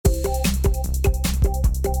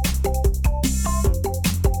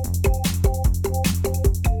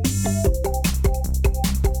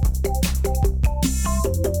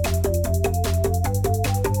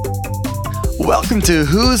Welcome to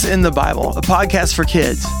Who's in the Bible, a podcast for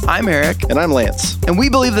kids. I'm Eric. And I'm Lance. And we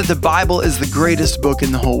believe that the Bible is the greatest book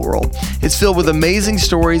in the whole world. It's filled with amazing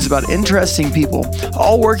stories about interesting people,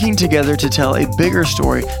 all working together to tell a bigger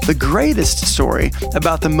story, the greatest story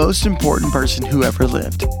about the most important person who ever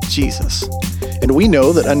lived, Jesus. And we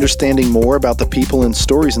know that understanding more about the people and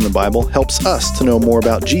stories in the Bible helps us to know more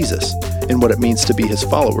about Jesus and what it means to be his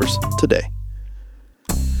followers today.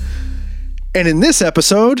 And in this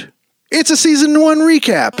episode, it's a season 1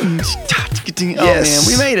 recap. Oh man,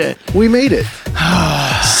 we made it. We made it.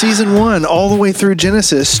 Season 1 all the way through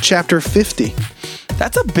Genesis chapter 50.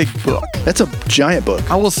 That's a big book. That's a giant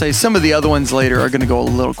book. I will say some of the other ones later are going to go a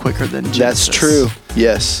little quicker than Genesis. That's true.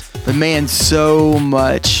 Yes. But man, so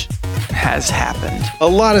much has happened. A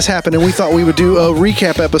lot has happened, and we thought we would do a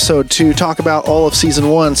recap episode to talk about all of season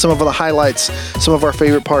 1, some of the highlights, some of our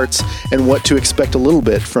favorite parts, and what to expect a little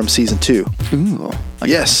bit from season 2. Ooh.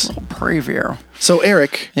 Yes. A little preview. So,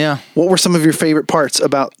 Eric, what were some of your favorite parts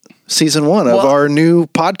about season 1 of our new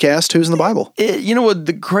podcast, Who's in the Bible? You know what?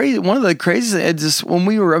 One of the craziest things, just I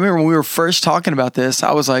remember when we were first talking about this,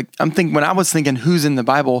 I was thinking Who's in the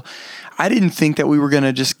Bible, I didn't think that we were going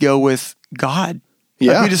to just go with God.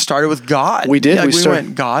 Yeah. We just started with God. We did. We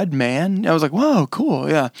went God, man. I was like, whoa, cool.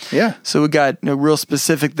 Yeah. Yeah. So we got real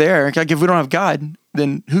specific there. Like if we don't have God,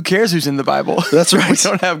 then who cares who's in the Bible? That's right. We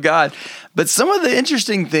don't have God. But some of the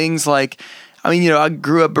interesting things I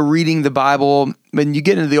grew up reading the Bible. When you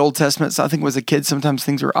get into the Old Testament, so I think as a kid, sometimes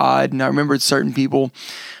things were odd, and I remembered certain people.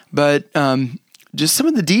 But just some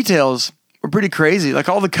of the details were pretty crazy, like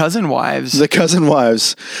all the cousin wives.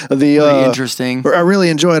 Really interesting. I really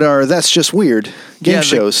enjoyed our That's Just Weird game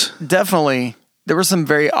shows. Definitely. There were some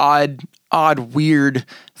very odd, weird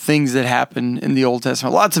things that happened in the Old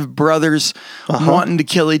Testament. Lots of brothers wanting to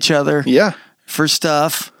kill each other for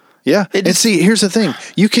stuff. Yeah. And see, here's the thing.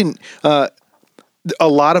 You can... a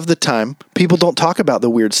lot of the time, people don't talk about the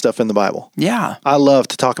weird stuff in the Bible. Yeah. I love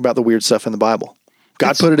to talk about the weird stuff in the Bible.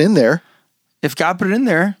 God put it in there. If God put it in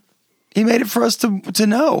there, he made it for us to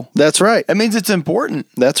know. That's right. That means it's important.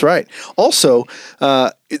 That's right. Also,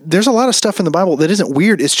 there's a lot of stuff in the Bible that isn't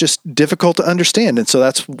weird. It's just difficult to understand. And so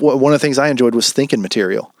that's one of the things I enjoyed was thinking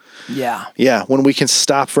material. Yeah. Yeah. When we can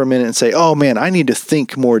stop for a minute and say, oh man, I need to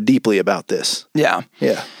think more deeply about this. Yeah.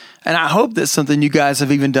 Yeah. And I hope that's something you guys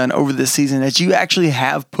have even done over this season, that you actually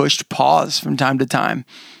have pushed pause from time to time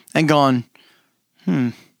and gone,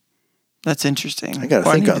 that's interesting. I got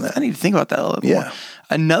to think on that. I need to think about that a little bit more.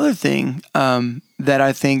 Another thing that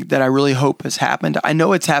I think that I really hope has happened, I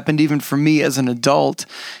know it's happened even for me as an adult,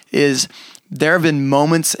 is there have been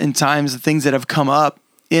moments and times, things that have come up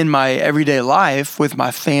in my everyday life with my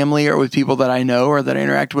family or with people that I know or that I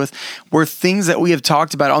interact with, where things that we have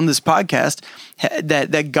talked about on this podcast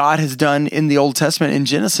that God has done in the Old Testament in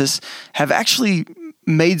Genesis have actually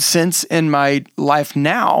made sense in my life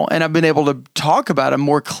now. And I've been able to talk about them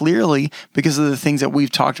more clearly because of the things that we've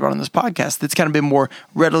talked about on this podcast. That's kind of been more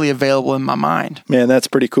readily available in my mind. Man, that's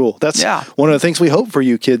pretty cool. That's one of the things we hope for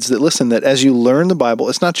you kids that listen, that as you learn the Bible,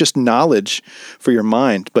 it's not just knowledge for your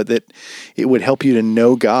mind, but that it would help you to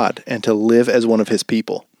know God and to live as one of his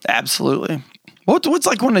people. Absolutely. What's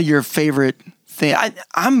like one of your favorite things?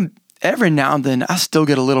 I'm every now and then I still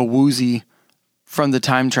get a little woozy from the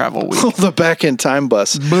time travel week. The back in time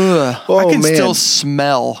bus. I can still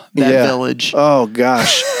smell that village. Oh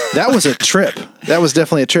gosh. That was a trip. That was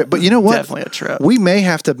definitely a trip. But you know what? Definitely a trip. We may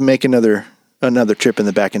have to make another trip in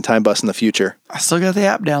the back in time bus in the future. I still got the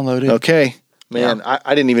app downloaded. Okay. Man,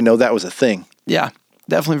 I didn't even know that was a thing. Yeah.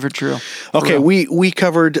 Definitely for true. Okay, we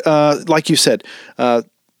covered like you said,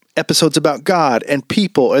 episodes about God and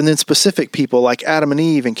people, and then specific people like Adam and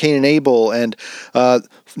Eve and Cain and Abel and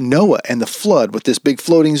Noah and the flood with this big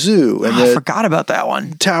floating zoo. And I forgot about that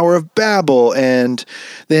one. Tower of Babel, and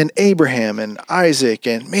then Abraham and Isaac,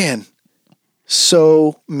 and man,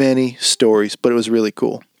 so many stories, but it was really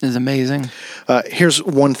cool. It's amazing. Here's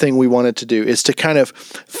one thing we wanted to do is to kind of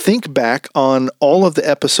think back on all of the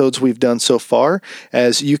episodes we've done so far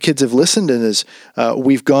as you kids have listened and as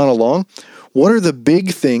we've gone along. What are the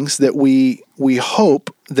big things that we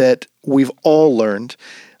hope that we've all learned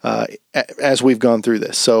as we've gone through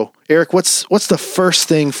this? So, Eric, what's the first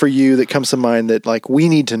thing for you that comes to mind that like we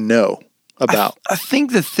need to know about? I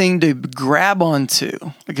think the thing to grab onto,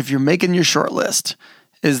 like if you're making your short list,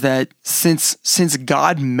 is that since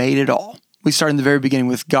God made it all, we start in the very beginning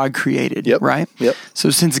with God created, right? Yep. So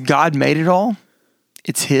since God made it all,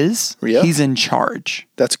 it's his. Yep. He's in charge.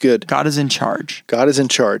 That's good. God is in charge. God is in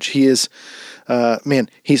charge. He is,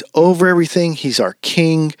 he's over everything. He's our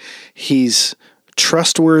king. He's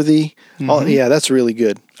trustworthy. Yeah, that's really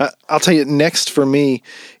good. I'll tell you, next for me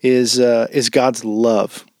is God's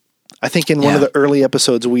love. I think in one of the early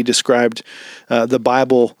episodes we described the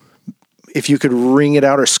Bible. If you could wring it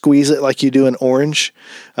out or squeeze it like you do an orange,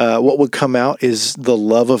 what would come out is the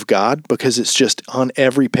love of God, because it's just on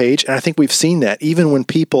every page. And I think we've seen that even when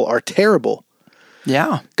people are terrible.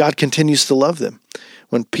 Yeah. God continues to love them.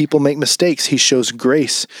 When people make mistakes, he shows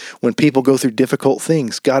grace. When people go through difficult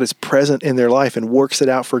things, God is present in their life and works it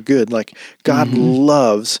out for good. Like God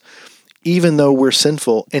loves, even though we're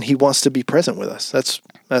sinful, and he wants to be present with us.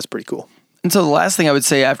 That's pretty cool. And so the last thing I would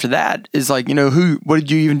say after that is like, what did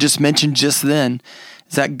you even just mention just then?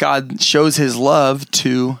 Is that God shows his love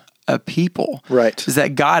to a people. Right. Is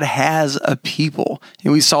that God has a people.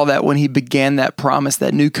 And we saw that when he began that promise,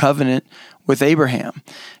 that new covenant with Abraham,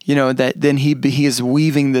 that then he is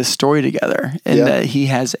weaving this story together, and that he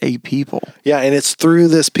has a people. Yeah, and it's through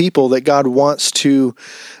this people that God wants to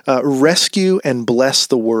rescue and bless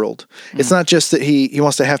the world. It's not just that he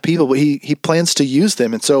wants to have people, but he plans to use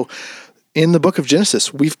them. And so in the book of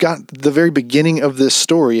Genesis, we've got the very beginning of this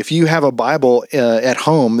story. If you have a Bible at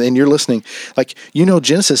home and you're listening,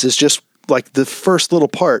 Genesis is just like the first little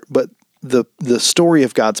part, but the story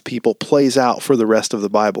of God's people plays out for the rest of the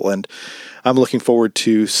Bible. And I'm looking forward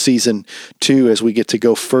to season 2 as we get to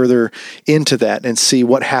go further into that and see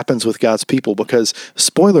what happens with God's people, because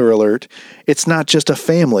spoiler alert, it's not just a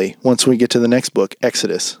family once we get to the next book,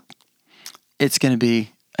 Exodus. It's going to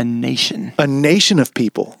be a nation. A nation of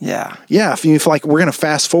people. Yeah. Yeah. If you feel like we're going to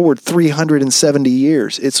fast forward 370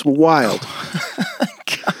 years, it's wild.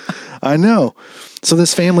 I know. So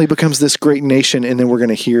this family becomes this great nation, and then we're going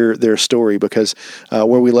to hear their story, because where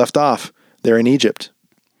we left off, they're in Egypt.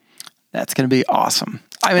 That's going to be awesome.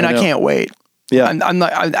 I mean, I can't wait. Yeah.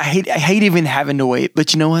 I hate even having to wait,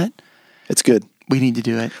 but you know what? It's good. We need to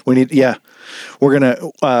do it. We're going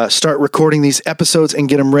to start recording these episodes and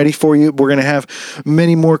get them ready for you. We're going to have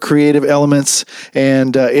many more creative elements,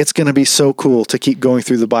 and it's going to be so cool to keep going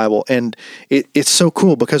through the Bible. And it's so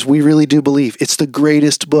cool because we really do believe it's the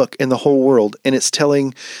greatest book in the whole world, and it's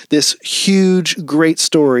telling this huge, great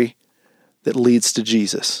story that leads to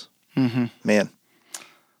Jesus. Man.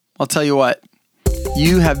 I'll tell you what.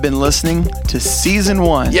 You have been listening to Season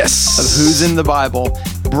 1 of Who's in the Bible,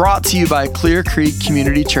 brought to you by Clear Creek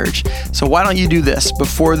Community Church. So why don't you do this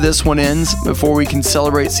before this one ends, before we can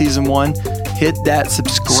celebrate Season 1, hit that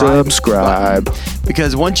subscribe button.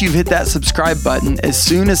 Because once you've hit that subscribe button, as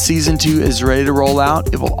soon as Season 2 is ready to roll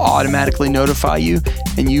out, it will automatically notify you,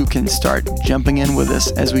 and you can start jumping in with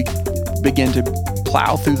us as we begin to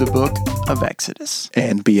plow through the book of Exodus.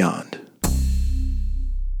 And beyond.